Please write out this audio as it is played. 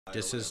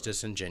This is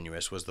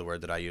disingenuous was the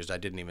word that I used. I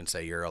didn't even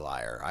say you're a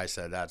liar. I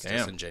said that's Damn.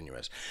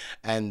 disingenuous.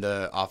 And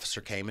the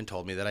officer came and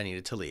told me that I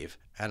needed to leave.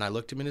 And I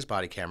looked him in his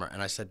body camera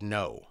and I said,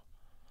 no,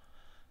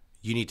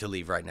 you need to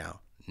leave right now.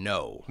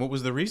 No. What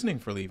was the reasoning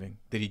for leaving?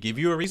 Did he give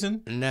you a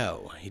reason?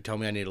 No. He told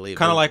me I need to leave.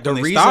 Kind of like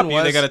when they stop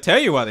you, they got to tell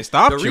you why they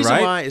stopped you, right? The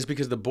reason why is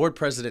because the board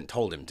president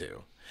told him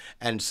to.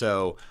 And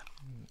so...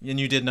 And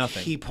you did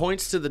nothing. He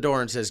points to the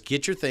door and says,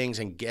 get your things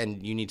and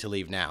you need to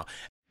leave now.